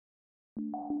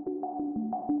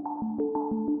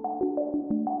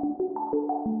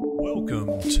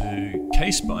Welcome to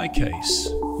Case by Case.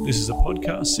 This is a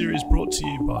podcast series brought to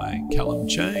you by Calum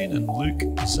Chain and Luke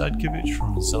Zadkovich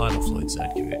from Xylofloyd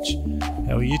Zadkovich.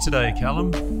 How are you today,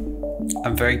 Calum?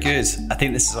 I'm very good. I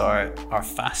think this is our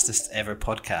fastest ever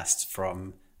podcast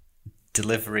from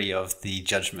delivery of the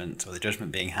judgment, or the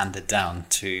judgment being handed down,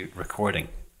 to recording.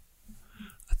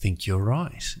 I think you're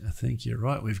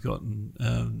right. We've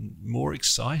gotten more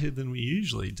excited than we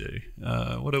usually do.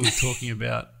 What are we talking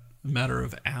about? A matter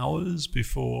of hours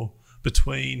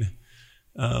between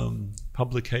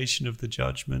publication of the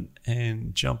judgment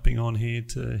and jumping on here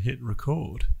to hit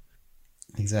record.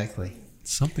 Exactly.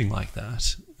 Something like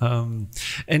that.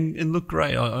 And look,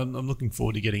 great. I'm looking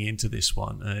forward to getting into this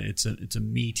one. It's a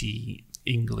meaty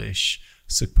English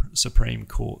Supreme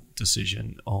Court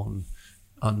decision on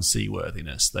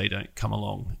unseaworthiness. They don't come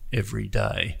along every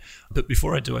day. But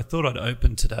before I do, I thought I'd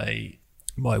open today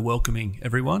by welcoming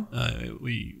everyone.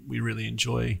 We really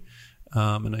enjoy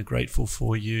and are grateful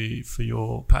for you for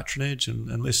your patronage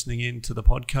and listening in to the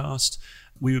podcast.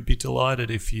 We would be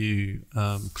delighted if you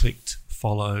clicked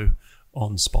follow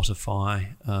on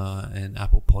Spotify and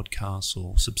Apple Podcasts,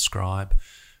 or subscribe,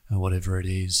 whatever it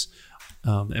is.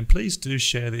 And please do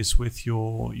share this with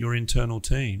your internal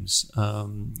teams.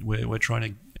 We're trying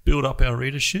to build up our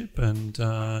readership, and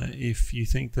if you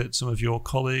think that some of your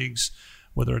colleagues,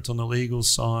 whether it's on the legal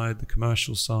side, the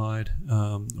commercial side,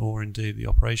 or indeed the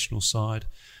operational side,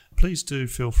 please do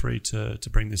feel free to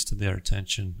bring this to their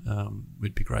attention.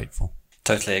 We'd be grateful.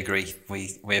 Totally agree.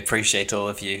 We appreciate all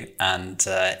of you, and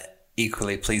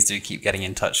equally, please do keep getting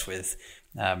in touch with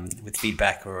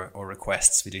feedback or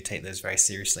requests. We do take those very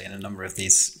seriously, and a number of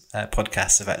these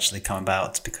podcasts have actually come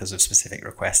about because of specific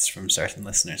requests from certain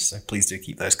listeners. So please do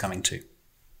keep those coming too.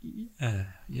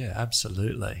 Yeah,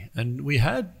 absolutely. And we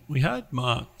had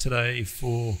Mark today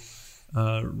for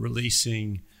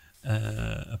releasing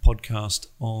a podcast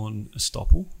on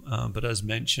estoppel, but as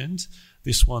mentioned,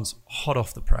 this one's hot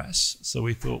off the press, so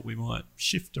we thought we might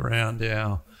shift around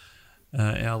our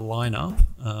lineup,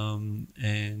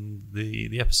 and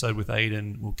the episode with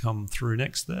Aidan will come through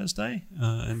next Thursday,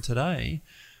 and today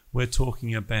we're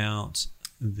talking about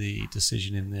the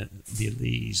decision in the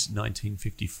Elise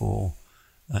 1954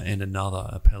 and another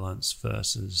appellants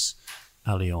versus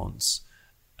Allianz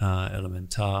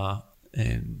Elementar,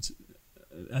 and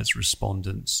as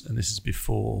respondents, and this is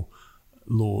before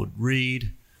Lord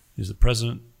Reed, who's the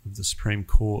President of the Supreme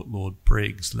Court, Lord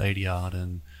Briggs, Lady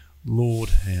Arden, Lord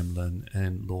Hamlin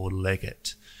and Lord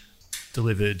Leggett,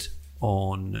 delivered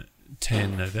on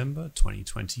 10 November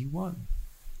 2021.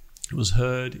 It was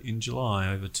heard in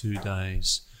July, over 2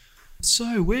 days.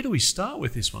 So where do we start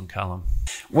with this one, Calum?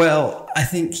 Well, I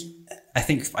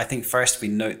think first we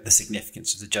note the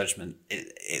significance of the judgment.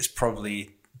 It's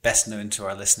probably best known to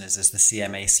our listeners as the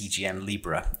CMA CGM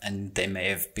Libra, and they may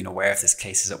have been aware of this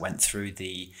case as it went through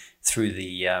the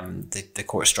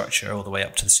court structure all the way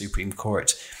up to the Supreme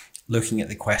Court, looking at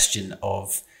the question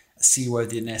of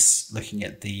seaworthiness, looking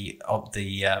at the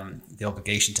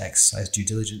obligation to exercise due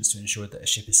diligence to ensure that a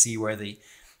ship is seaworthy.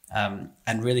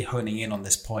 And really honing in on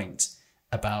this point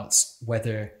about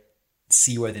whether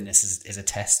seaworthiness is a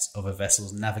test of a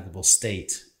vessel's navigable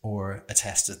state or a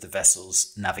test of the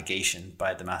vessel's navigation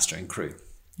by the master and crew.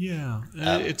 Yeah,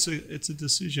 it's a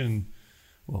decision.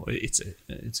 Well, it's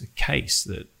a case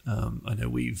that I know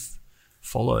we've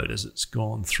followed as it's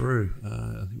gone through.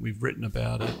 I think we've written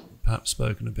about it, perhaps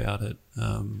spoken about it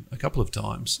a couple of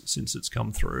times since it's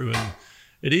come through, and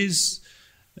it is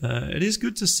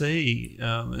good to see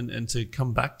and to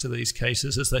come back to these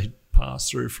cases as they pass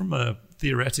through from a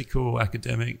theoretical,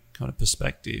 academic kind of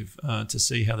perspective, to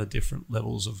see how the different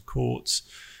levels of courts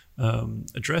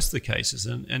address the cases.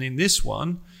 And in this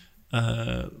one,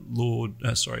 Mr.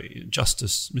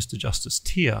 Justice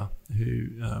Tier, who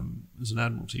is an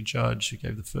Admiralty judge who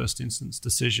gave the first instance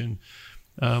decision,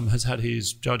 has had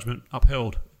his judgment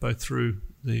upheld both through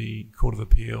the Court of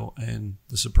Appeal and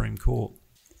the Supreme Court.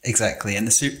 Exactly, and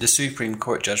the Supreme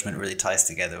Court judgment really ties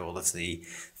together all of the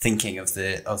thinking of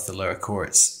the lower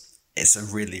courts. It's a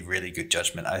really, really good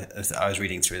judgment. I was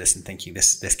reading through this and thinking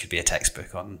this could be a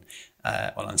textbook on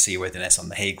unseaworthiness, on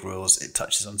the Hague Rules. It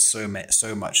touches on so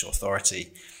much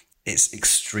authority. It's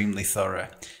extremely thorough.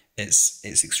 It's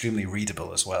extremely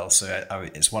readable as well. So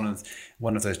it's one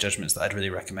of those judgments that I'd really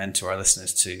recommend to our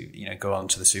listeners to go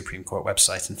onto the Supreme Court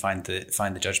website and find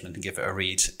the judgment and give it a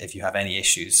read if you have any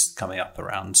issues coming up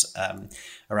around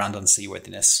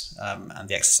unseaworthiness and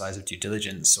the exercise of due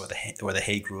diligence or the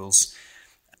Hague Rules.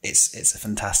 It's a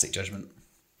fantastic judgment.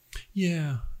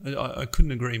 Yeah, I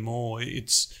couldn't agree more.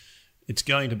 It's it's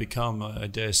going to become, I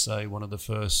dare say, one of the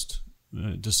first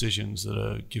decisions that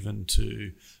are given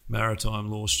to maritime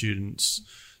law students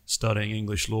studying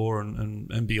English law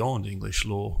and beyond English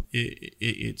law.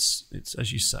 It's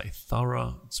as you say,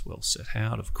 thorough. It's well set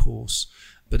out, of course,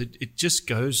 but it just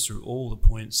goes through all the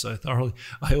points so thoroughly.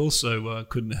 I also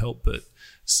couldn't help but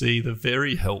see the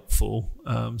very helpful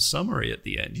summary at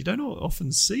the end. You don't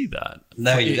often see that.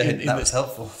 No, you don't. That was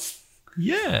helpful.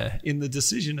 Yeah, in the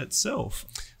decision itself.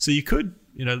 So you could,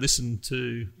 listen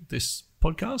to this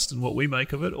podcast and what we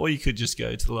make of it, or you could just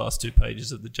go to the last 2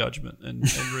 pages of the judgment and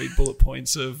read bullet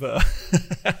points of the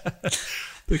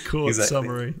court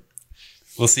summary.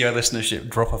 We'll see our listenership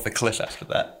drop off a cliff after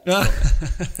that.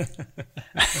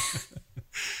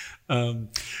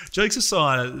 Jokes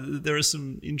aside, there are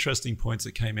some interesting points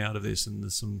that came out of this, and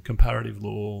there's some comparative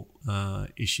law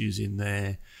issues in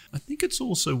there. I think it's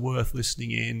also worth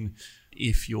listening in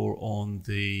if you're on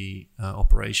the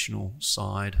operational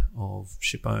side of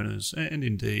ship owners and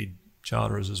indeed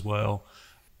charterers as well,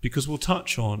 because we'll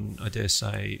touch on, I dare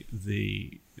say,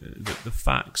 the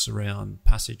facts around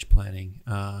passage planning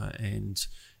and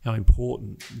how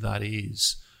important that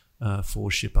is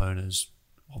for ship owners,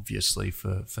 obviously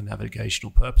for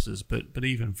navigational purposes, but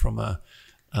even from a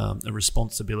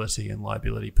responsibility and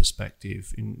liability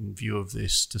perspective in view of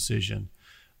this decision.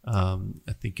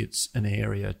 I think it's an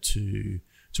area to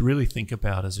really think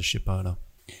about as a ship owner.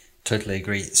 Totally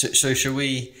agree. So shall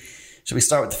we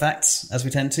start with the facts, as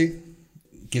we tend to?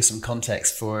 Give some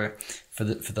context for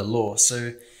the law.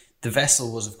 So the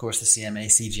vessel was, of course, the CMA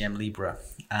CGM Libra,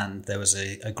 and there was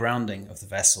a grounding of the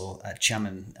vessel at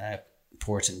Xiamen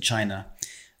port in China,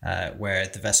 where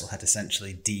the vessel had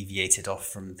essentially deviated off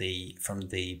from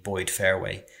the buoyed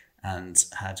fairway and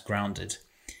had grounded.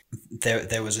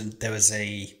 There was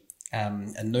a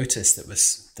notice that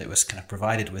was kind of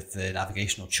provided with the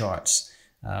navigational charts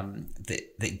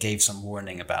that gave some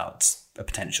warning about a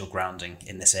potential grounding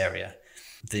in this area.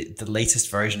 The latest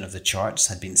version of the charts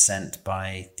had been sent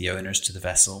by the owners to the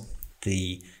vessel.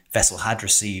 The vessel had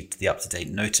received the up-to-date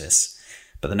notice,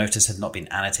 but the notice had not been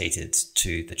annotated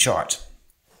to the chart.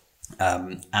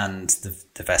 And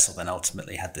the vessel then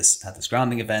ultimately had this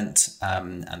grounding event,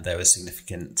 and there was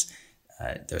significant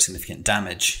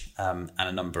damage, and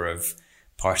a number of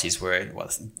parties were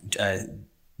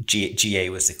GA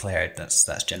was declared.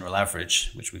 That's general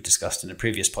average, which we've discussed in a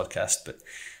previous podcast. But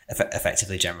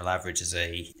effectively, general average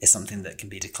is something that can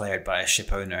be declared by a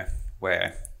ship owner,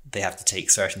 where they have to take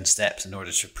certain steps in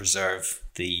order to preserve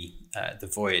the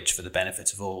voyage for the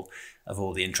benefit of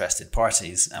all the interested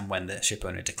parties. And when the ship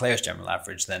owner declares general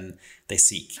average, then they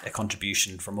seek a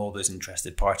contribution from all those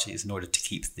interested parties in order to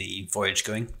keep the voyage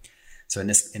going. So in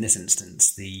this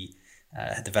instance, the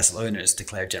vessel owners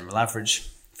declared general average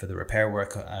for the repair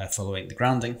work following the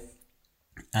grounding,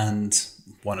 and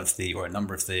a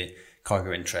number of the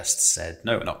cargo interests said,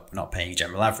 no, we're not paying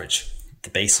general average. The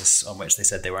basis on which they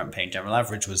said they weren't paying general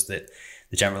average was that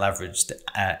the general average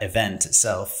event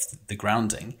itself, the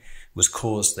grounding, was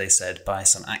caused, they said, by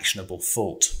some actionable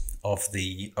fault of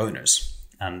the owners,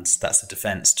 and that's the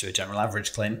defence to a general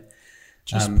average claim.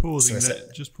 Just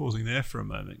pausing there for a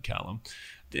moment, Calum,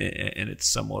 and it's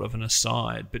somewhat of an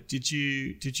aside, but did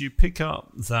you pick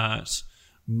up that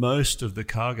most of the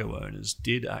cargo owners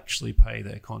did actually pay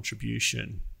their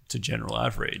contribution to general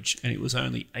average, and it was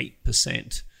only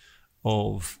 8%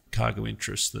 of cargo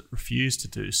interests that refused to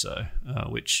do so,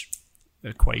 which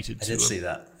equated to... I did see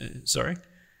that. Sorry?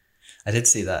 I did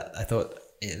see that. I thought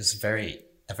it was a very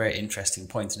interesting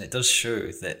point, and it does show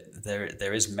that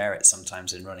there is merit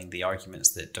sometimes in running the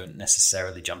arguments that don't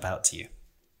necessarily jump out to you.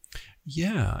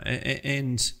 Yeah,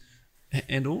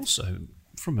 and also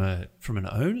from an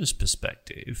owner's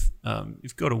perspective,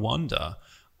 you've got to wonder,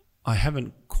 I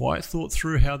haven't quite thought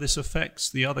through how this affects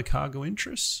the other cargo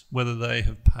interests, whether they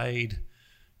have paid,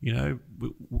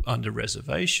 under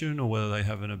reservation, or whether they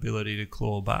have an ability to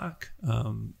claw back.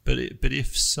 But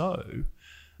if so,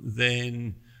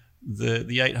 then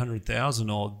the 800,000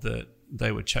 odd that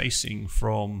they were chasing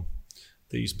from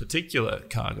these particular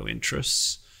cargo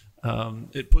interests,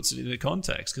 it puts it into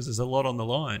context, because there's a lot on the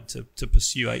line to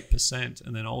pursue 8%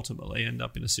 and then ultimately end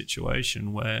up in a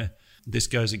situation where this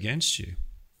goes against you.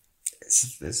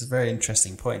 It's a very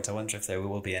interesting point. I wonder if there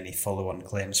will be any follow-on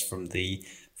claims from the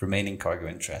remaining cargo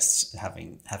interests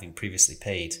having previously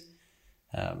paid,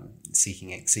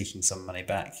 seeking some money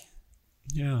back.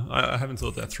 Yeah, I haven't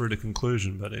thought that through to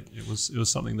conclusion, but it was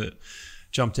something that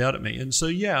jumped out at me. And so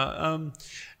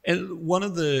and one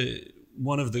of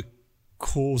the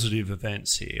causative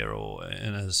events here,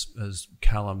 and as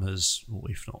Calum has, or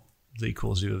if not the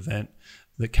causative event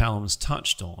that Calum has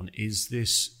touched on, is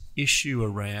this issue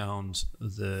around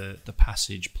the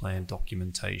passage plan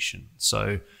documentation.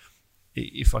 So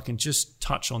if I can just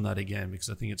touch on that again, because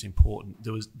I think it's important.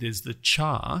 There's the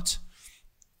chart,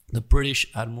 the British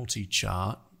Admiralty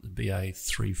chart, the BA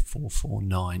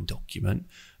 3449 document,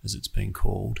 as it's been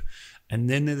called. And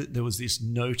then there was this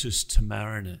notice to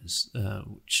mariners,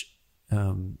 which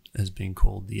has been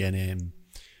called the NM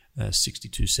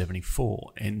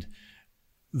 6274. And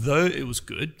though it was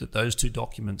good that those two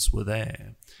documents were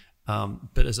there,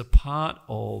 but as a part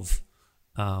of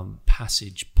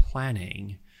passage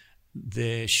planning,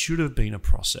 there should have been a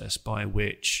process by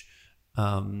which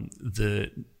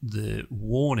the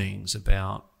warnings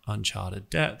about uncharted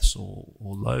depths or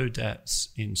low depths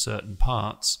in certain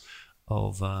parts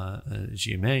of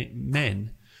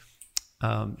GMN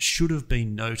should have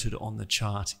been noted on the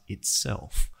chart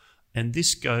itself. And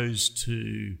this goes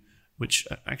to, which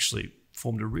actually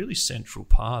formed a really central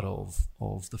part of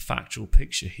the factual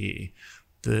picture here,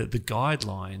 the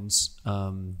guidelines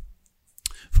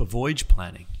for voyage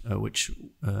planning, which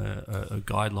are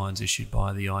guidelines issued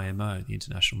by the IMO, the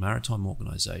International Maritime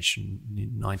Organization,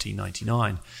 in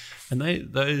 1999. And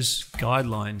those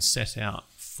guidelines set out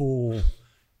 4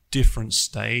 different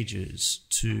stages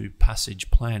to passage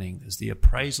planning. There's the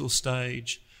appraisal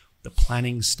stage, the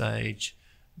planning stage,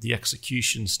 the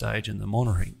execution stage, and the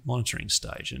monitoring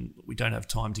stage. And we don't have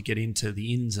time to get into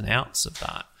the ins and outs of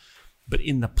that. But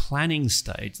in the planning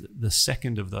stage, the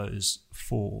second of those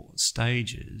 4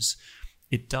 stages,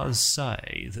 it does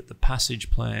say that the passage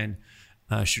plan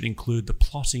should include the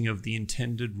plotting of the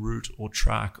intended route or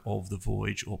track of the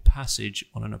voyage or passage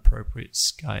on an appropriate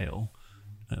scale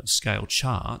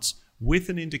charts, with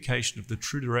an indication of the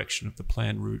true direction of the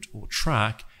planned route or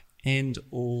track and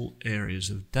all areas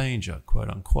of danger, quote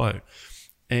unquote.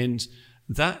 And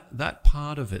that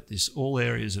part of it, this all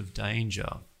areas of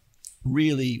danger,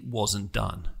 really wasn't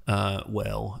done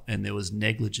well, and there was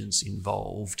negligence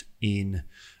involved in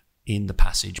the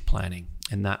passage planning,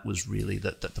 and that was really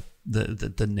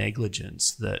the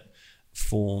negligence that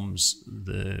forms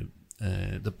the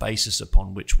basis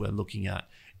upon which we're looking at.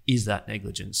 Is that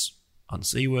negligence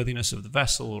unseaworthiness of the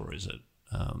vessel, or is it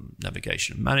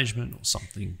navigation and management, or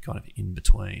something kind of in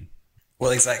between? Well,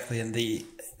 exactly. And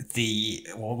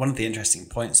one of the interesting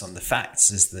points on the facts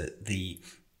is that the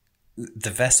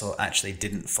vessel actually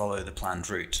didn't follow the planned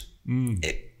route.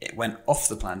 It went off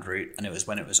the planned route, and it was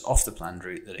when it was off the planned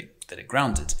route that it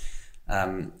grounded.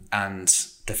 And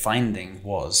the finding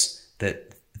was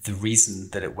that the reason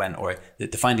that it went, or the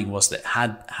finding was that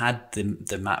had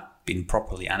the map been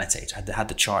properly annotated, had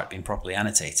the chart been properly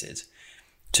annotated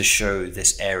to show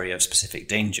this area of specific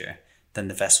danger, then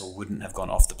the vessel wouldn't have gone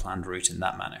off the planned route in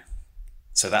that manner.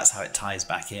 So that's how it ties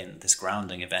back in, this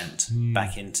grounding event,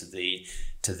 back into the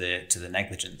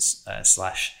negligence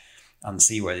 /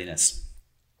 unseaworthiness.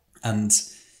 And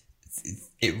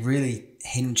it really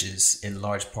hinges in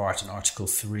large part on Article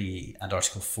 3 and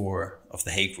Article 4 of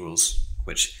the Hague Rules,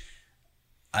 which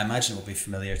I imagine will be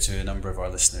familiar to a number of our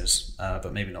listeners,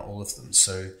 but maybe not all of them.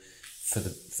 So for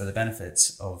the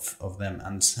benefits of them,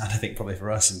 and I think probably for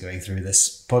us in going through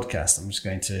this podcast, I'm just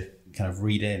going to kind of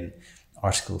read in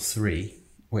Article 3,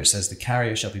 which says the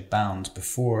carrier shall be bound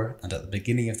before and at the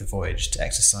beginning of the voyage to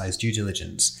exercise due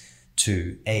diligence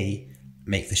to A,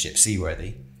 make the ship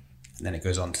seaworthy. And then it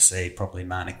goes on to say properly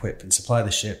man, equip and supply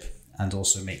the ship, and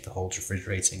also make the holds,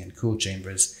 refrigerating and cool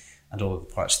chambers and all of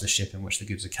the parts of the ship in which the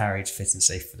goods are carried fit and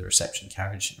safe for the reception,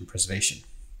 carriage and preservation.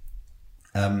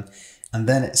 And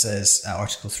then it says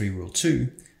Article 3, Rule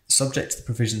 2, subject to the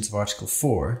provisions of Article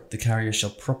 4, the carrier shall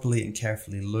properly and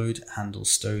carefully load, handle,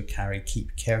 stow, carry,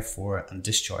 keep, care for and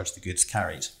discharge the goods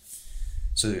carried.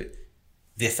 So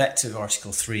the effect of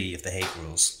Article 3 of the Hague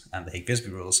Rules and the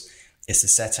Hague-Bisbee Rules is to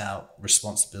set out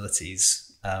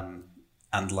responsibilities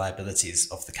and liabilities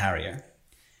of the carrier.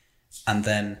 And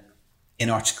then in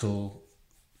Article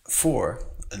 4,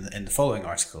 in the following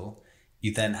article,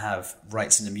 you then have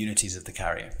rights and immunities of the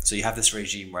carrier. So you have this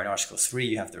regime where in Article 3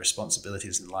 you have the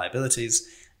responsibilities and liabilities,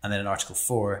 and then in Article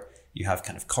 4 you have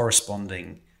kind of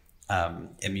corresponding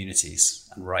immunities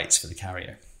and rights for the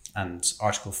carrier. And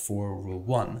Article 4, Rule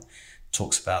 1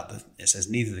 talks about, it says,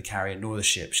 neither the carrier nor the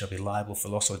ship shall be liable for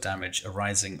loss or damage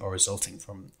arising or resulting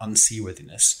from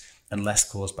unseaworthiness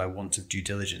unless caused by want of due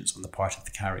diligence on the part of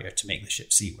the carrier to make the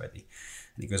ship seaworthy.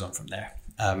 And he goes on from there.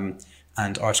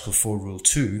 And Article 4, Rule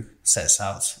 2 sets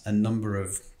out a number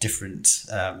of different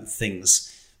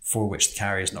things for which the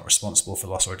carrier is not responsible for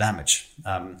loss or damage,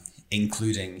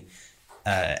 including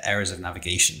errors of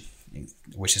navigation,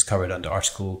 which is covered under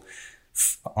Article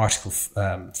 4,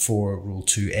 Rule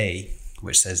 2A,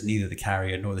 which says neither the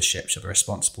carrier nor the ship shall be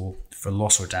responsible for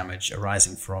loss or damage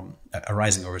arising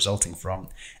or resulting from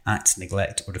act,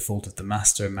 neglect, or default of the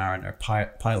master, mariner,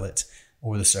 pilot,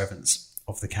 or the servants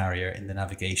of the carrier in the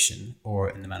navigation or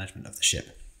in the management of the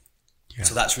ship. Yeah.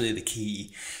 So that's really the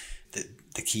key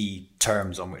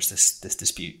terms on which this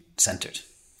dispute centered.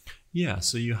 Yeah,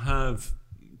 so you have,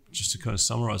 just to kind of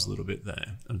summarize a little bit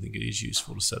there, I think it is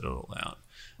useful to set it all out,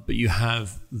 but you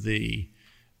have the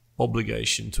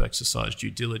obligation to exercise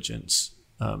due diligence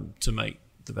to make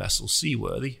the vessel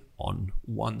seaworthy on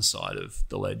one side of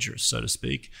the ledger, so to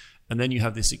speak, and then you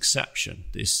have this exception,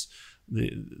 this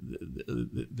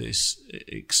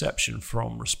exception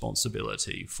from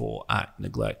responsibility for act,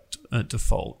 neglect,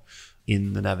 default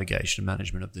in the navigation and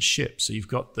management of the ship. So you've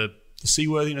got the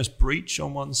seaworthiness breach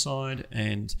on one side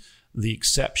and the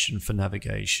exception for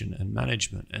navigation and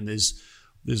management. And there's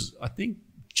I think,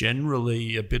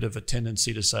 generally a bit of a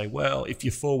tendency to say, well, if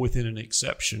you fall within an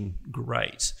exception,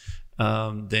 great.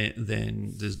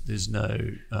 Then there's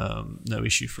no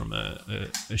issue from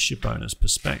a ship owner's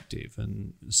perspective,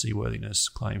 and the seaworthiness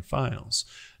claim fails.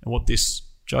 And what this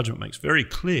judgment makes very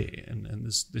clear, and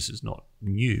this is not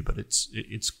new, but it's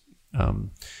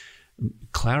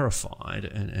clarified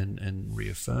and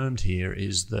reaffirmed here,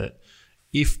 is that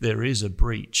if there is a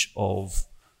breach of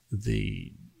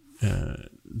the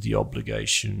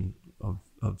obligation of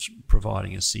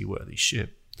providing a seaworthy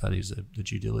ship, that is the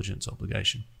due diligence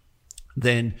obligation,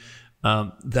 then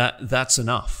that's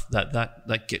enough.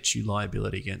 That gets you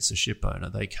liability against the ship owner.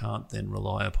 They can't then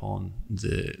rely upon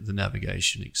the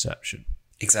navigation exception.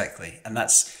 Exactly, and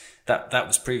that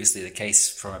was previously the case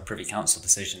from a Privy Council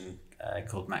decision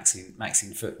called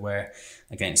Maxine Foote, where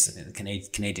against the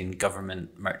Canadian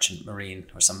government merchant marine,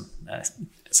 or some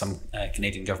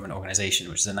Canadian government organisation,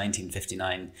 which is a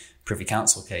 1959 Privy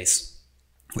Council case,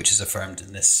 which is affirmed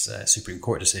in this Supreme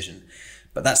Court decision.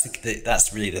 But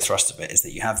that's really the thrust of it, is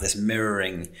that you have this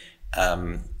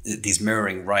these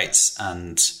mirroring rights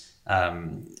and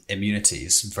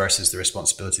immunities versus the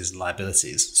responsibilities and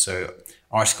liabilities. So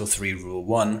Article 3, Rule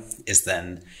 1 is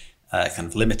then kind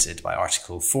of limited by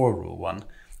Article 4, Rule 1,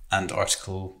 and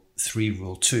Article 3,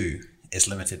 Rule 2 is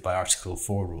limited by Article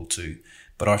 4, Rule 2.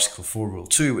 But Article 4, Rule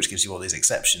 2, which gives you all these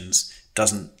exceptions,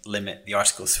 doesn't limit the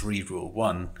Article 3, Rule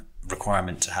 1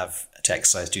 requirement to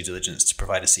exercise due diligence to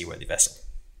provide a seaworthy vessel.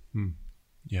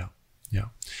 Yeah.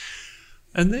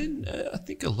 And then I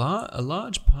think a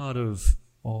large part of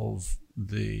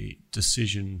the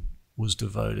decision was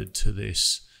devoted to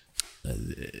this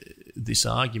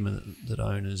argument that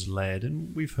owners led,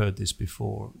 and we've heard this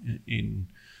before in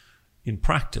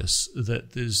practice,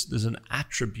 that there's an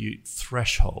attribute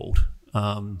threshold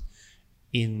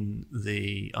in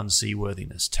the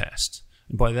unseaworthiness test.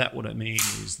 And by that, what I mean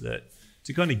is that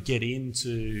to kind of get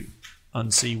into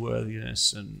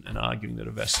unseaworthiness and arguing that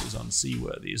a vessel is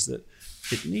unseaworthy, is that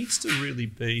it needs to really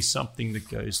be something that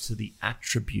goes to the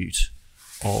attribute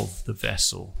of the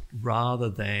vessel rather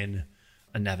than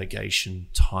a navigation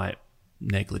type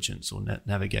negligence or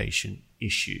navigation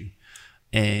issue.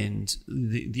 And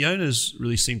the owners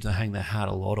really seem to hang their hat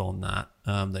a lot on that.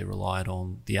 They relied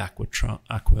on the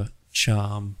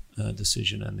Aquacharm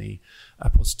decision and the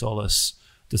Apostolos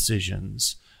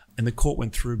decisions. And the court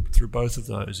went through both of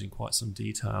those in quite some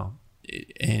detail,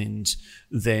 and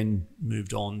then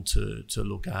moved on to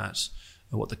look at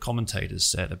what the commentators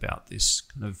said about this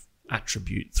kind of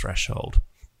attribute threshold.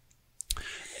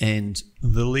 And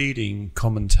the leading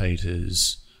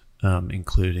commentators,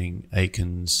 including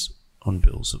Aikens on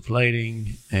bills of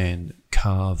lading and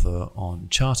Carver on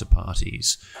charter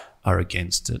parties, are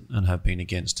against it and have been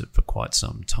against it for quite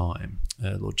some time.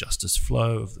 Lord Justice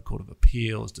Flo of the Court of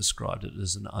Appeal has described it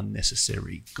as an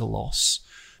unnecessary gloss.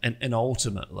 And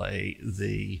ultimately,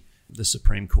 the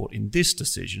Supreme Court in this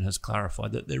decision has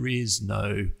clarified that there is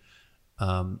no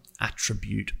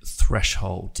attribute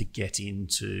threshold to get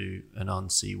into an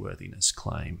unseaworthiness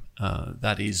claim.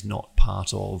 That is not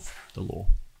part of the law.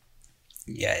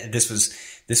 Yeah, this was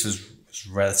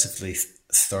relatively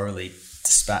thoroughly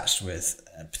dispatched with,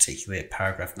 particularly at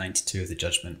paragraph 92 of the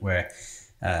judgment, where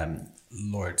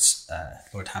Lord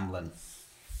Hamlin,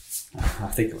 I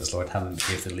think it was Lord Hamlin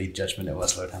who gave the lead judgment. It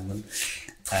was Lord Hamlin,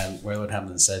 where Lord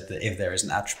Hamlin said that if there is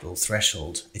an attributable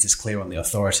threshold, it is clear on the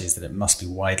authorities that it must be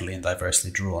widely and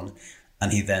diversely drawn.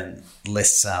 And he then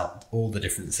lists out all the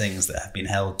different things that have been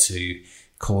held to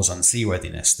cause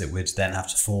unseaworthiness that would then have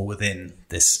to fall within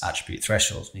this attribute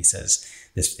threshold. And he says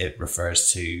it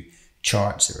refers to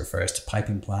charts, it refers to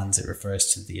piping plans, it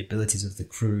refers to the abilities of the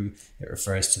crew, it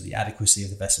refers to the adequacy of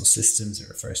the vessel systems, it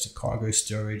refers to cargo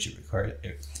storage, it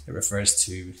refers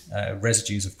to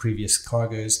residues of previous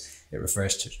cargoes, it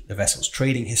refers to the vessel's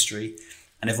trading history.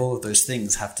 And if all of those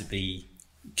things have to be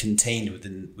contained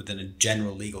within a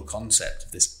general legal concept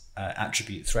of this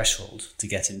attribute threshold to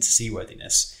get into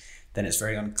seaworthiness, then it's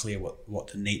very unclear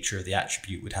what the nature of the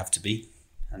attribute would have to be.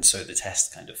 And so the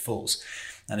test kind of falls.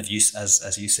 And if you,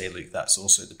 as you say, Luke, that's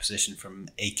also the position from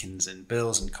Aikens and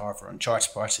Bills and Carver on charter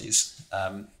parties.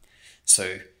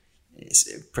 So it's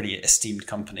a pretty esteemed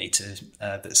company to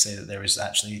that say that there is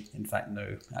actually, in fact,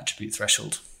 no attribute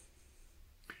threshold.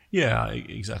 Yeah,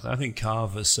 exactly. I think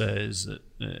Carver says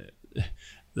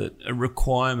that a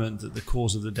requirement that the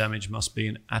cause of the damage must be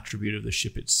an attribute of the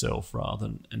ship itself rather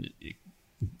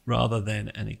than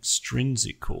an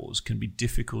extrinsic cause can be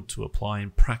difficult to apply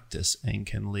in practice and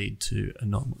can lead to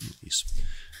anomalies.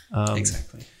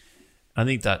 Exactly. I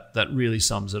think that really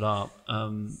sums it up.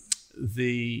 So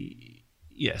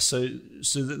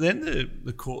then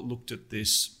the court looked at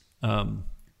this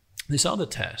this other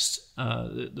test,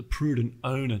 the prudent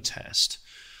owner test,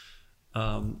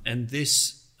 and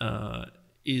this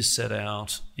is set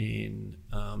out in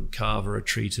Carver, a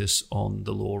treatise on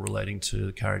the law relating to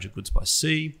the carriage of goods by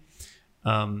sea.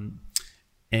 And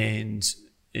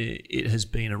it has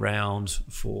been around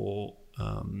for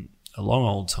a long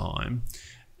old time.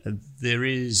 There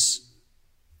is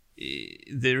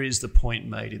the point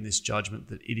made in this judgment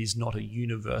that it is not a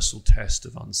universal test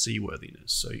of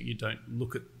unseaworthiness. So you don't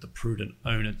look at the prudent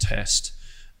owner test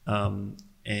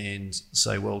and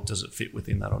say, well, does it fit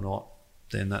within that or not?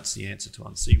 Then that's the answer to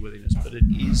unseaworthiness. But it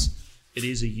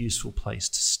is a useful place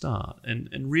to start.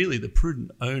 And really the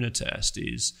prudent owner test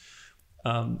is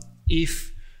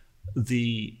if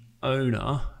the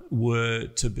owner were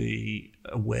to be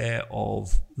aware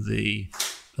of the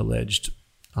alleged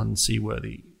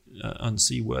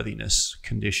unseaworthiness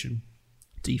condition,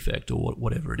 defect, or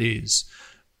whatever it is,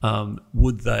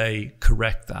 would they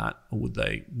correct that, or would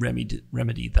they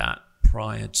remedy that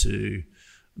prior to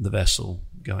the vessel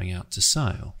going out to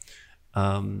sail,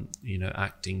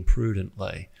 acting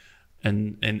prudently,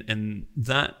 and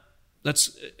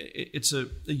that's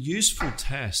a useful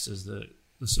test, as the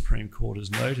Supreme Court has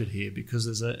noted here, because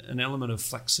there's an element of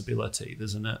flexibility.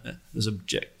 There's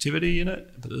objectivity in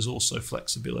it, but there's also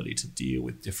flexibility to deal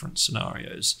with different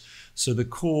scenarios. So the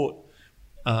court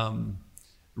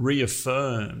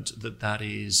reaffirmed that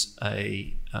is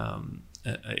a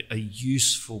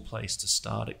useful place to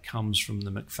start. It comes from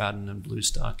the McFadden and Blue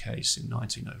Star case in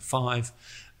 1905,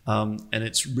 and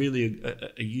it's really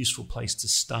a useful place to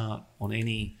start on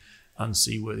any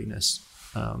unseaworthiness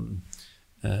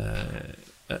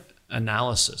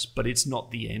analysis. But it's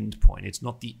not the end point. It's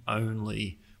not the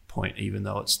only point, even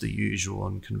though it's the usual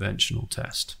and conventional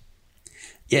test.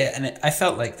 Yeah, and I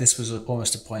felt like this was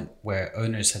almost a point where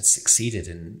owners had succeeded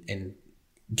in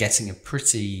getting a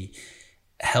pretty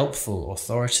helpful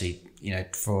authority,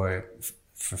 for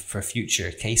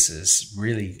future cases,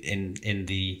 really in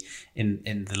the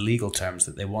legal terms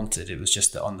that they wanted. It was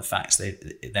just that on the facts they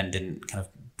then didn't kind of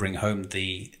bring home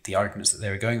the arguments that they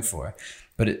were going for.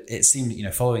 But it seemed,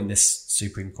 following this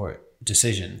Supreme Court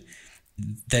decision,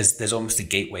 there's almost a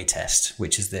gateway test,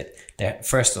 which is that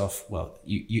first off,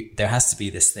 there has to be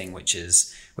this thing which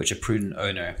a prudent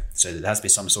owner, so there has to be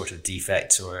some sort of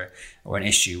defect or an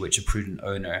issue which a prudent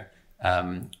owner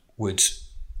would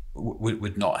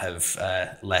not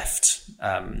have left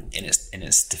in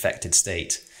its defected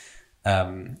state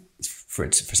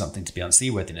for something to be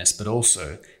unseaworthiness, but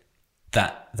also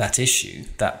that issue,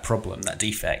 that problem, that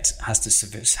defect has to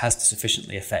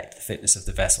sufficiently affect the fitness of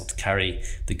the vessel to carry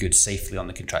the goods safely on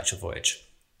the contractual voyage.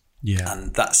 Yeah,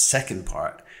 and that second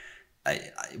part,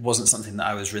 it wasn't something that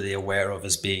I was really aware of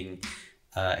as being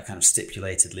a kind of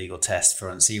stipulated legal test for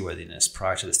unseaworthiness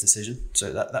prior to this decision.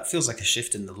 So that feels like a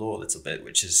shift in the law a little bit,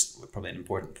 which is probably an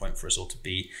important point for us all to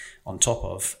be on top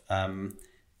of.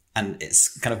 And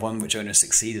it's kind of one which owners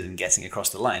succeeded in getting across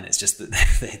the line. It's just that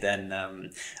they then,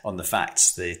 on the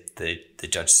facts, the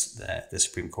judge, the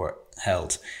Supreme Court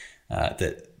held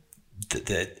that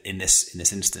in this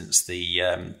instance,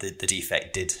 the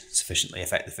defect did sufficiently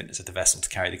affect the fitness of the vessel to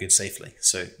carry the goods safely.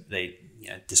 So they,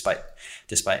 despite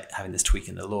having this tweak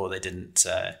in the law, they didn't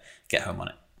get home on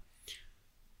it.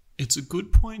 It's a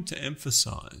good point to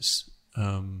emphasise.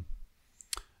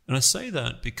 And I say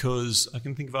that because I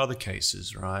can think of other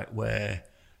cases, right, where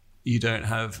you don't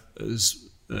have as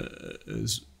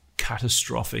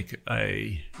catastrophic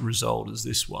a result as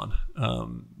this one.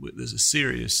 There's a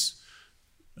serious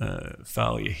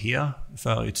failure here,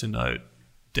 failure to note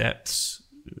depths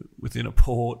within a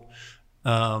port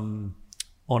on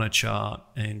a chart,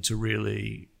 and to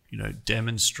really,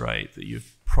 demonstrate that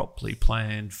you've properly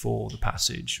planned for the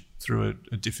passage through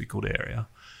a difficult area.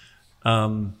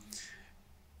 And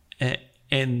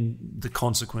the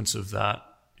consequence of that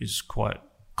is quite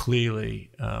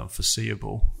clearly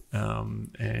foreseeable,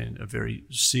 and a very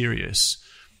serious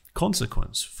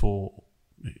consequence for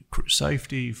crew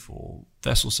safety, for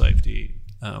vessel safety,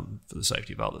 for the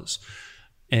safety of others.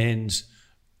 And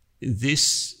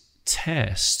this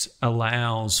test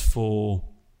allows for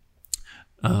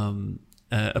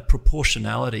a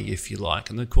proportionality, if you like,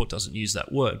 and the court doesn't use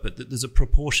that word, but there's a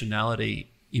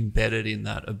proportionality embedded in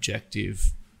that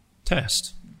objective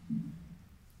test.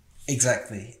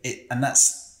 Exactly, and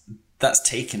that's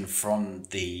taken from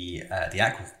the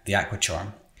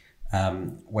Aquacharm,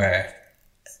 where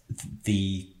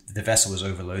the vessel was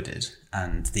overloaded,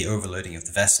 and the overloading of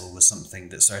the vessel was something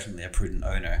that certainly a prudent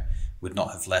owner would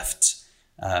not have left.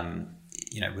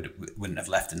 Wouldn't have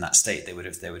left in that state. They would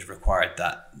have required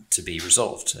that to be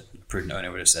resolved. A prudent owner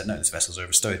would have said, "No, this vessel's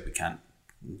overstowed. We can't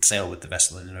sail with the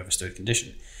vessel in an overstowed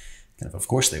condition." Of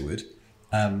course they would.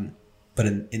 But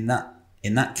in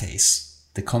that case,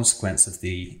 the consequence of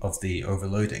the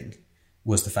overloading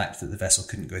was the fact that the vessel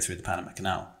couldn't go through the Panama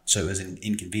Canal. So it was an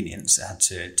inconvenience. It had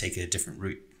to take a different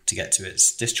route to get to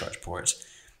its discharge port,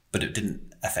 but it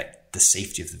didn't affect the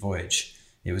safety of the voyage.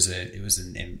 It was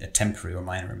a temporary or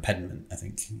minor impediment, I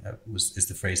think, is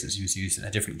the phrase that's used in a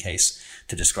different case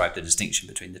to describe the distinction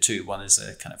between the two. One is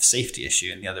a kind of safety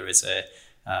issue, and the other is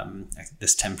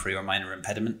this temporary or minor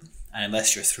impediment. And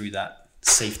unless you're through that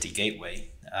safety gateway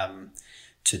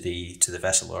to the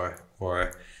vessel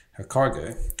or her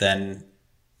cargo, then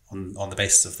on the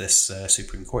basis of this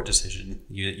Supreme Court decision,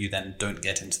 you then don't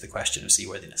get into the question of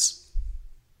seaworthiness.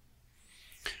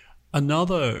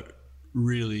 Another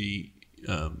really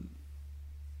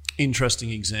interesting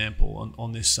example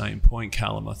on this same point,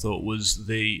 Calum, I thought, was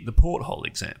the porthole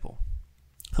example.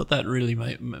 I thought that really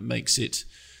makes it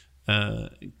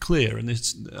clear. And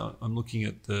this, I'm looking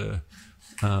at the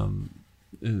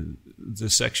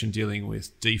section dealing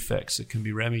with defects that can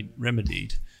be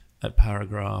remedied at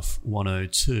paragraph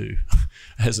 102.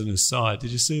 As an aside, did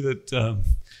you see that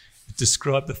it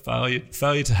described the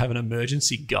failure to have an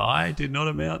emergency guy did not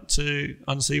amount to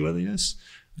unseaworthiness?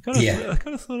 I kind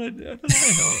of thought, I don't know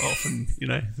how often,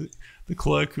 the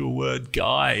colloquial word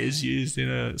guy is used in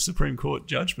a Supreme Court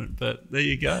judgment, but there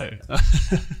you go.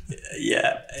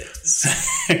 Yeah,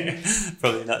 it's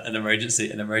probably not an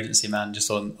emergency man just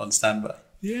on standby.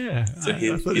 Yeah, so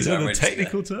I thought, is that a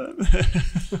technical term?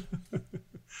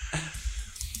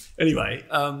 Anyway,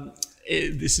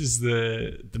 this is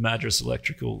the Madras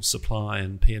Electrical Supply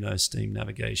and P&O Steam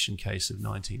Navigation case of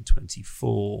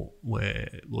 1924,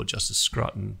 where Lord Justice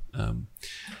Scruton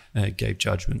gave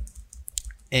judgment.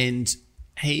 And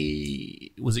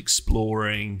he was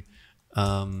exploring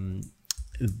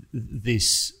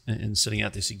this and setting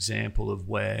out this example of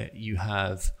where you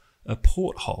have a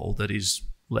porthole that is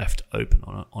left open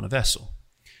on a vessel.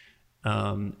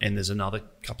 And there's another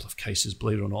couple of cases,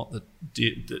 believe it or not, that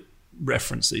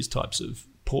reference these types of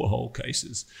porthole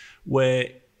cases, where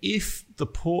if the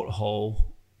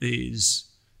porthole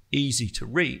is easy to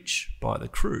reach by the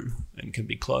crew and can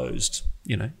be closed,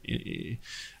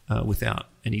 without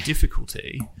any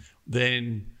difficulty,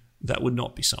 then that would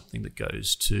not be something that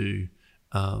goes to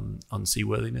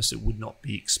unseaworthiness. It would not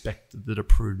be expected that a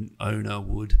prudent owner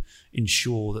would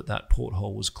ensure that that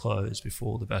porthole was closed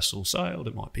before the vessel sailed.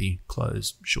 It might be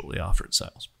closed shortly after it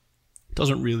sails. It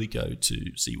doesn't really go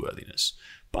to seaworthiness.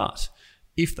 But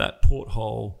if that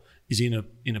porthole is in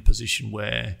a position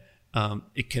where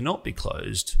it cannot be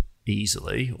closed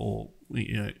easily or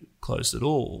closed at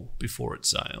all before it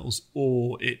sails,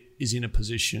 or it is in a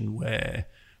position where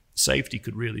safety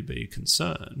could really be a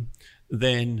concern,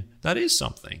 then that is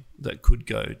something that could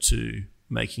go to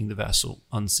making the vessel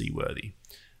unseaworthy.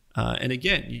 And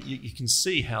again, you can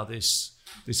see how this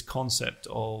concept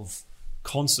of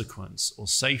consequence or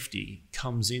safety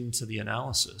comes into the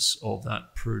analysis of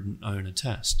that prudent owner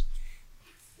test.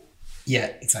 Yeah,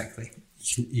 exactly.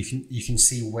 You can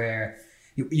see where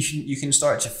you can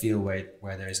start to feel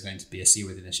where there is going to be a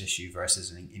seaworthiness issue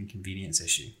versus an inconvenience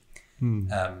issue.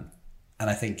 And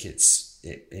I think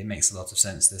it makes a lot of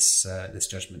sense, this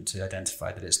judgment, to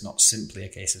identify that it's not simply a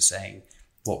case of saying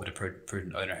what would a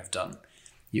prudent owner have done.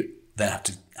 You then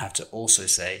have to also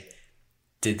say,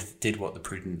 did what a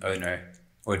prudent owner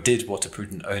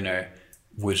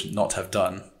would not have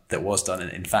done that was done,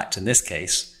 and in fact in this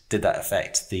case, did that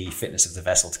affect the fitness of the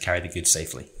vessel to carry the goods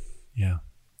safely? Yeah.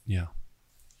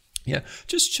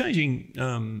 Just changing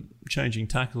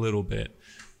tack a little bit.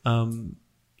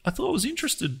 thought I was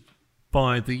interested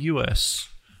by the US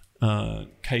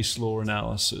case law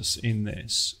analysis in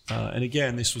this. And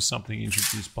again, this was something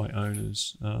introduced by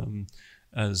owners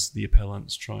as the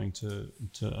appellants trying to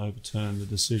overturn the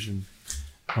decision.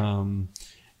 And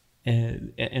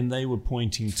they were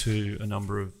pointing to a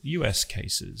number of US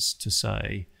cases to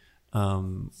say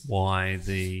why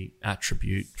the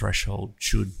attribute threshold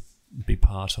should be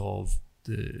part of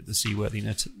the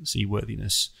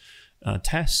seaworthiness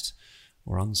test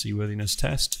or unseaworthiness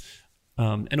test,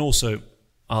 and also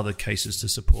other cases to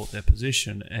support their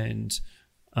position. And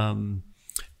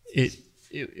it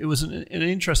was an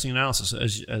interesting analysis,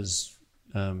 as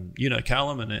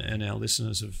Calum and our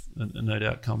listeners have no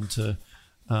doubt come to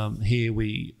hear.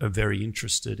 We are very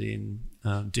interested in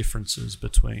differences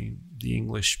between the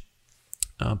English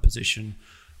position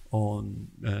on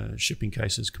shipping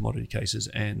cases, commodity cases,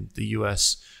 and the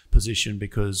US position,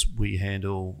 because we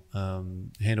handle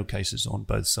cases on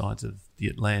both sides of the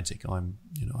Atlantic. I'm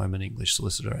an English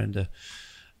solicitor and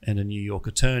a New York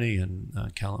attorney,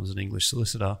 and Callum's an English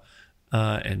solicitor,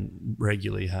 and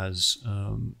regularly has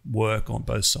work on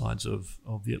both sides of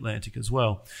the Atlantic as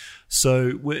well.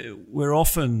 So we're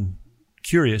often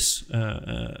curious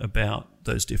about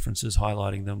those differences,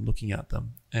 highlighting them, looking at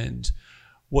them. And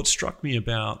what struck me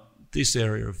about this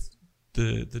area of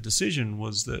the decision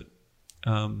was that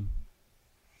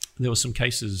there were some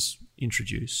cases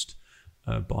introduced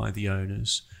by the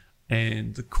owners,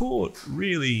 and the court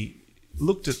really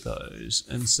looked at those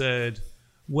and said,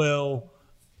 well,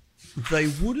 they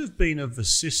would have been of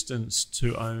assistance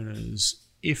to owners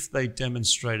if they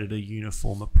demonstrated a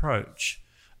uniform approach.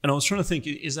 And I was trying to think,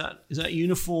 is that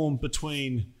uniform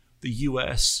between the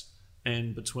US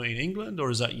and between England, or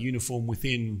is that uniform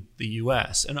within the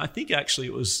US? And I think actually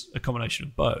it was a combination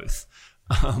of both.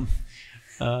 And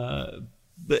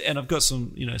I've got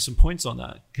some points on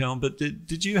that, Calum. But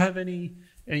did you have any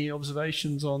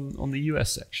observations on the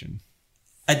US section?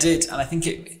 I did, and I think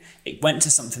it went to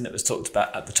something that was talked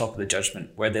about at the top of the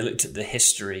judgment, where they looked at the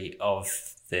history of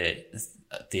the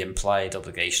implied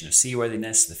obligation of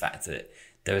seaworthiness, the fact that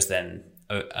there was then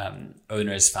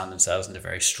owners found themselves in a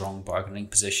very strong bargaining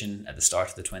position at the start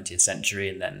of the 20th century,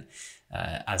 and then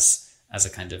as a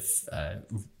kind of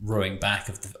rowing back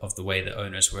of the way that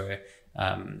owners were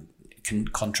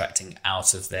contracting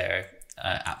out of their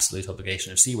absolute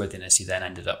obligation of seaworthiness, you then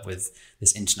ended up with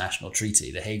this international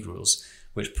treaty, the Hague Rules,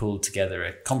 which pulled together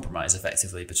a compromise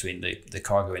effectively between the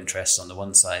cargo interests on the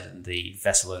one side and the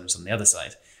vessel owners on the other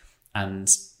side. And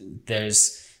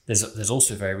there's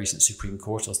also a very recent Supreme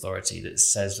Court authority that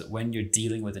says that when you're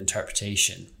dealing with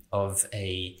interpretation of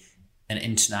an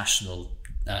international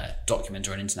document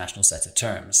or an international set of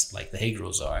terms, like the Hague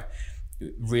Rules are,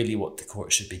 really what the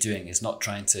court should be doing is not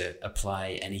trying to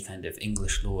apply any kind of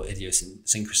English law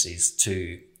idiosyncrasies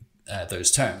to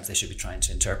those terms. They should be trying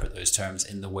to interpret those terms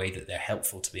in the way that they're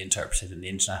helpful to be interpreted in the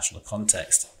international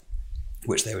context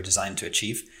which they were designed to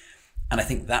achieve. And I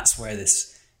think that's where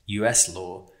this US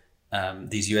law,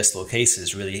 these US law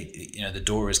cases really, the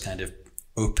door is kind of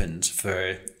opened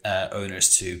for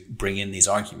owners to bring in these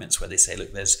arguments where they say,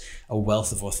 look, there's a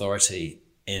wealth of authority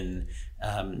in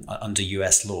under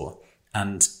US law,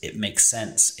 and it makes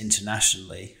sense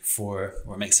internationally or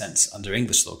it makes sense under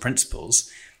English law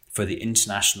principles for the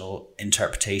international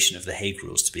interpretation of the Hague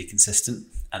Rules to be consistent.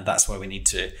 And that's why we need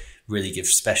to really give a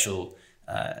special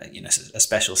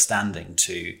standing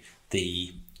to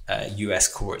the US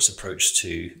courts' approach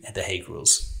to the Hague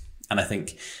Rules. And I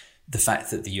think the fact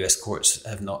that the US courts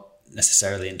have not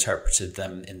necessarily interpreted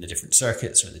them in the different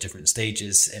circuits or in the different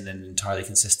stages in an entirely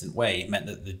consistent way meant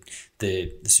that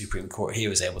the Supreme Court here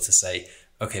was able to say,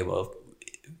 okay, well,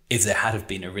 if there had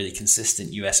been a really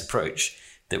consistent US approach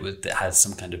that had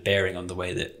some kind of bearing on the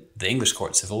way that the English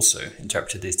courts have also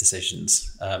interpreted these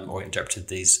decisions or interpreted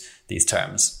these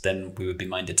terms, then we would be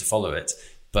minded to follow it.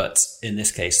 But in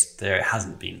this case, there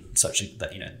hasn't been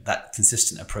that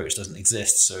consistent approach doesn't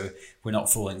exist. So we're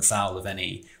not falling foul of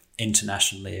any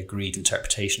internationally agreed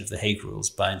interpretation of the Hague Rules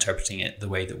by interpreting it the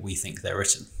way that we think they're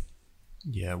written.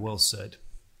 Yeah, well said.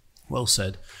 Well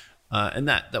said. And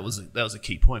that was a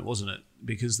key point, wasn't it?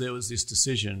 Because there was this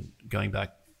decision going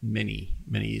back many,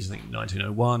 many years, I think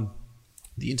 1901,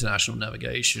 the International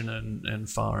Navigation and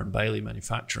Farr and Bailey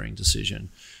manufacturing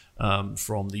decision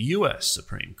from the US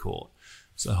Supreme Court.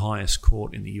 It's the highest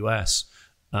court in the US,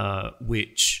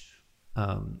 which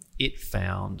it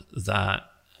found that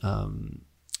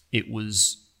it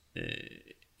was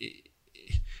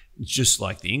just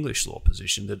like the English law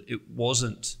position, that it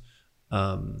wasn't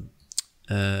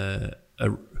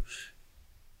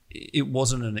it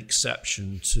wasn't an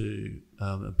exception to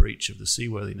a breach of the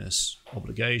seaworthiness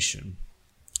obligation,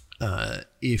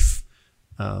 if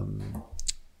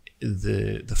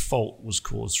the fault was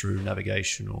caused through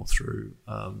navigation or through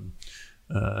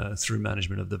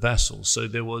management of the vessel. So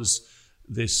there was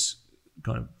this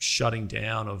kind of shutting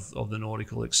down of the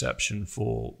nautical exception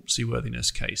for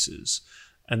seaworthiness cases,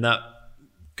 and that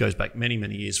goes back many,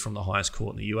 many years from the highest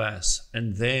court in the US.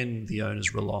 And then the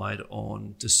owners relied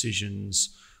on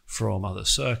decisions from other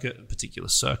particular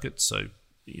circuits. So,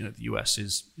 the US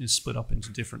is split up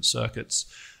into different circuits,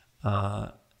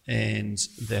 and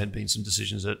there had been some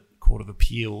decisions at Court of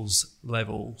Appeals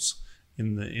levels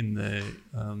in the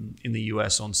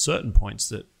US on certain points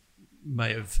that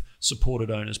may have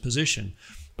supported owners' position,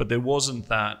 but there wasn't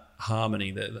that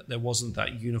harmony, there wasn't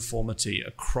that uniformity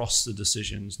across the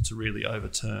decisions to really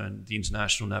overturn the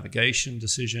international navigation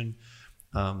decision,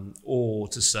 or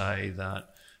to say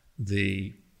that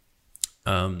the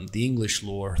English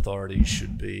law authorities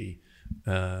should be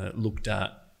looked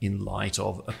at in light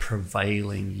of a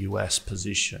prevailing US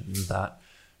position that,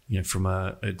 from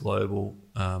a global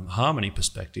harmony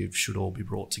perspective, should all be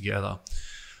brought together.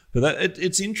 But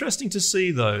it's interesting to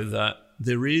see, though, that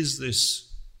there is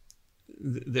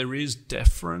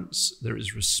deference, there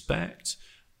is respect,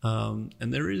 and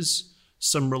there is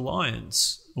some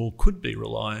reliance, or could be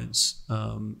reliance,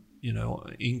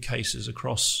 in cases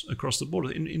across the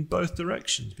border in both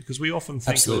directions, because we often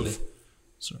think absolutely.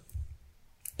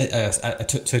 I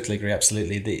totally agree.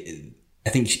 Absolutely. I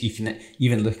think you can,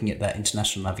 even looking at that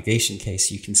international navigation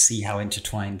case, you can see how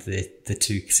intertwined the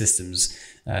two systems,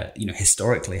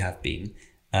 historically have been.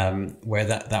 Where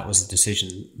that was a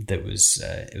decision that was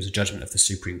it was a judgment of the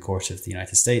Supreme Court of the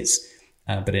United States,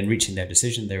 but in reaching their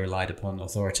decision, they relied upon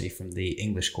authority from the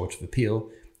English Court of Appeal,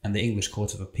 and the English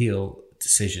Court of Appeal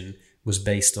decision was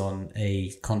based on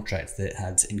a contract that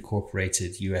had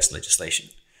incorporated US legislation.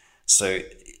 So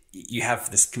you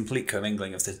have this complete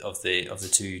commingling of the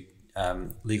two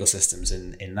legal systems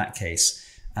in that case,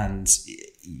 and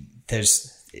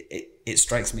it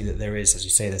strikes me that there is, as you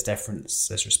say, there's deference,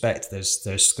 there's respect,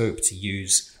 there's scope to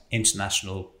use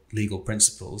international legal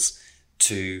principles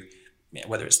to,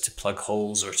 whether it's to plug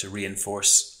holes or to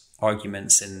reinforce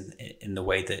arguments in the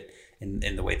way that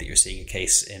you're seeing a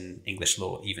case in English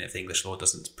law, even if the English law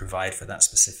doesn't provide for that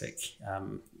specific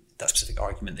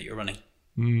argument that you're running.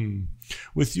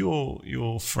 With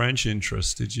your French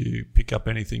interest, did you pick up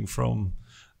anything from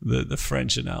the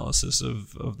French analysis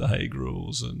of the Hague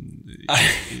Rules and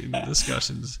in the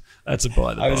discussions? That's a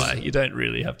by the by. You don't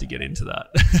really have to get into that.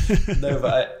 No,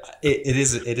 but it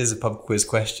is a pub quiz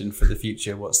question for the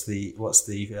future. What's the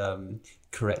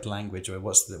correct language, or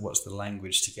what's the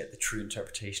language to get the true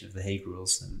interpretation of the Hague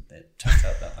Rules? And it turns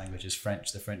out that language is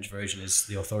French. The French version is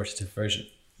the authoritative version.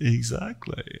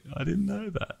 Exactly. I didn't know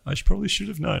that. I probably should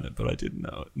have known it, but I didn't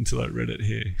know it until I read it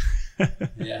here.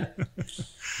 Yeah.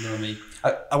 No, me.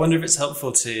 I wonder if it's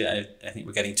helpful to, I think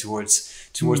we're getting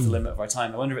towards the limit of our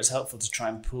time. I wonder if it's helpful to try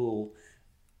and pull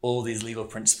all these legal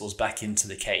principles back into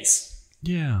the case.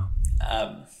 Yeah.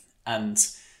 And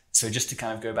so just to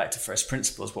kind of go back to first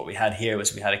principles, what we had here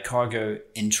was we had a cargo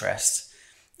interest.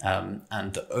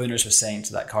 And the owners were saying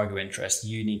to that cargo interest,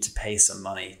 you need to pay some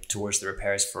money towards the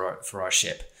repairs for our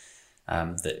ship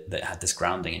that had this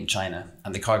grounding in China.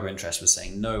 And the cargo interest was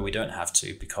saying, no, we don't have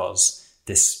to, because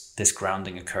this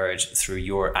grounding occurred through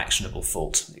your actionable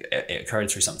fault. It occurred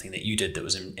through something that you did that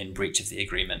was in breach of the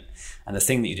agreement. And the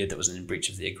thing that you did that was in breach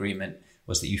of the agreement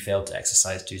was that you failed to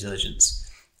exercise due diligence.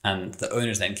 And the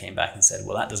owners then came back and said,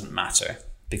 well, that doesn't matter,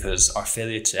 because our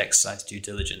failure to exercise due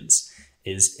diligence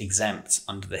is exempt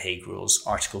under the Hague Rules,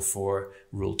 Article 4,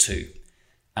 Rule 2.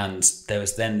 And there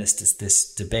was then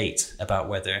this debate about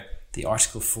whether the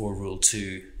Article 4, Rule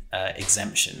 2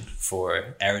 exemption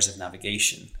for errors of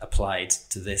navigation applied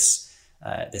to this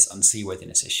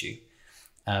unseaworthiness issue.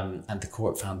 And the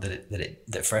court found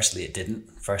that firstly it didn't.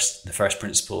 The first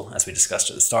principle, as we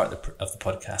discussed at the start of the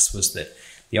podcast, was that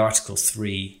the Article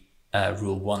 3,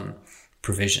 Rule 1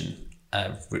 provision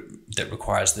that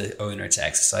requires the owner to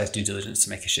exercise due diligence to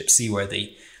make a ship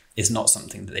seaworthy is not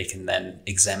something that they can then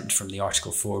exempt from the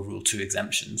Article 4 Rule 2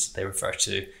 exemptions. They refer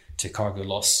to cargo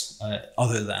loss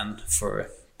other than for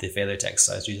the failure to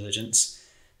exercise due diligence.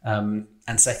 And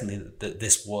secondly, that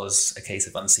this was a case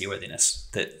of unseaworthiness,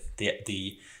 that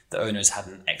the owners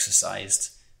hadn't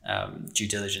exercised due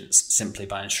diligence simply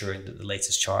by ensuring that the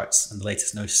latest charts and the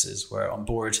latest notices were on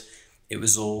board. It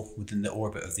was all within the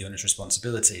orbit of the owner's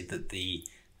responsibility that the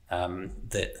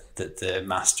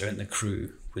master and the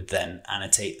crew would then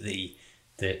annotate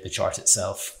the chart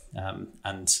itself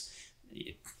and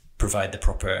provide the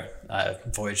proper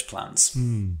voyage plans.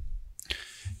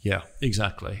 Yeah,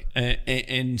 exactly.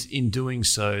 And in doing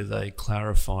so, they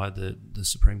clarified, the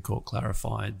Supreme Court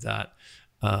clarified that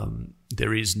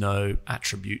there is no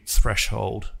attribute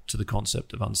threshold to the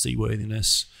concept of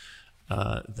unseaworthiness.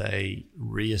 They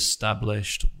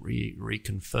re-established,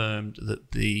 reconfirmed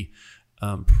that the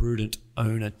prudent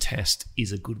owner test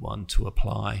is a good one to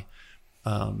apply.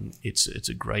 It's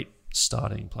a great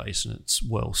starting place, and it's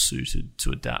well suited to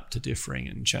adapt to differing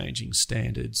and changing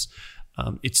standards.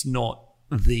 It's not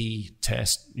the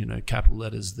test, capital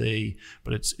letters the,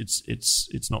 but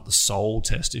it's not the sole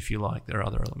test, if you like. There are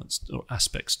other elements or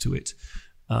aspects to it,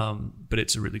 but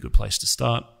it's a really good place to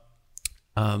start.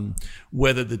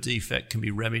 Whether the defect can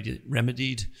be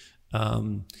remedied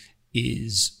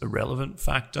is a relevant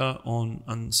factor on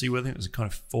unseaworthiness. It kind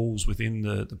of falls within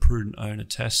the prudent owner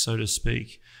test, so to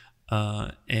speak.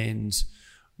 And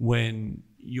when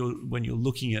you're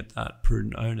looking at that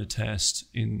prudent owner test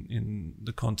in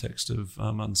the context of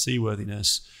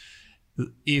unseaworthiness,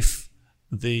 if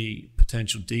the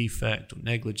potential defect or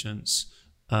negligence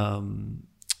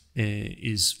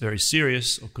is very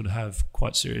serious or could have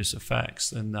quite serious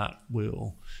effects, then that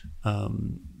will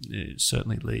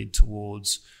certainly lead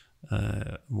towards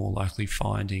a more likely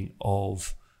finding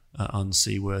of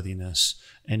unseaworthiness.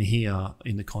 And here,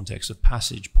 in the context of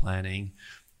passage planning,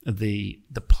 the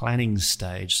planning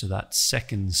stage, so that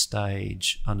second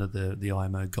stage under the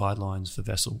IMO guidelines for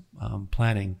vessel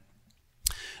planning,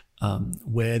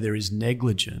 where there is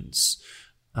negligence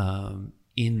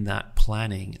in that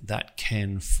planning, that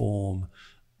can form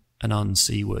an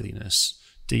unseaworthiness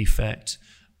defect,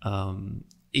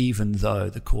 even though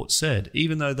the court said,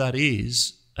 even though that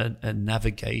is a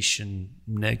navigation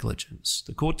negligence.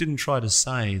 The court didn't try to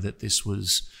say that this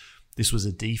was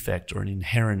a defect or an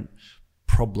inherent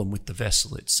problem with the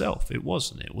vessel itself. It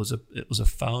wasn't. It was a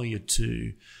failure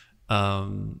to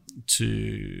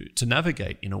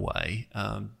navigate in a way,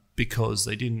 because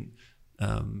they didn't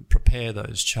prepare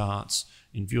those charts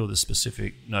in view of the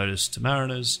specific notice to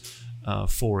mariners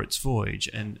for its voyage,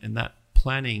 and that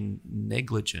planning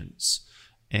negligence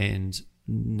and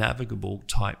navigable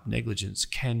type negligence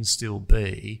can still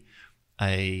be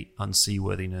a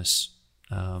unseaworthiness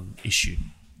issue.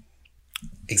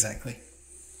 Exactly.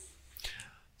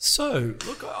 So,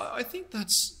 look, I think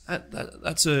that's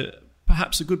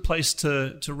perhaps a good place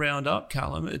to round up,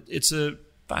 Calum. It's a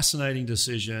fascinating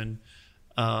decision.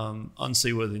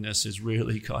 Unseaworthiness is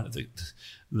really kind of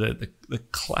the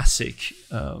classic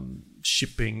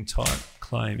shipping type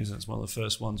claim, isn't it? It's one of the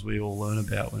first ones we all learn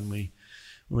about when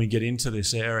we get into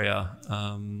this area.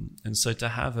 And so to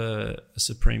have a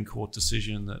Supreme Court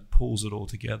decision that pulls it all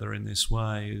together in this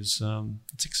way is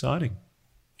it's exciting.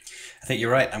 I think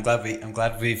you're right. I'm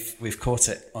glad we've caught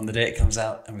it on the day it comes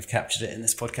out, and we've captured it in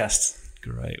this podcast.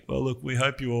 Great. Well, look, we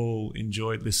hope you all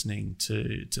enjoyed listening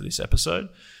to this episode.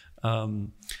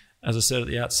 As I said at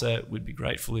the outset, we'd be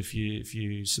grateful if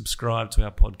you subscribe to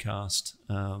our podcast,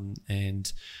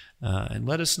 and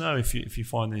let us know if you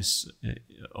find this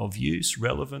of use,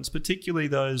 relevance, particularly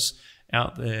those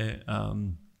out there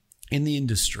in the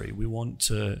industry. We want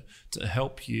to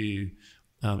help you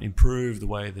improve the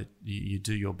way that you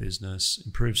do your business,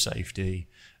 improve safety,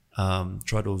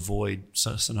 try to avoid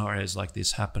scenarios like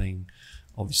this happening,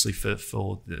 obviously for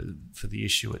the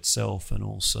issue itself, and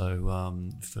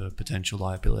also for potential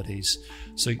liabilities.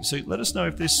 So let us know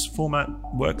if this format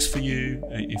works for you,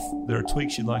 if there are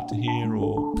tweaks you'd like to hear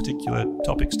or particular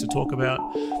topics to talk about.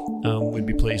 We'd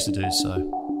be pleased to do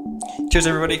so. Cheers,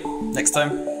 everybody. Next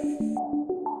time.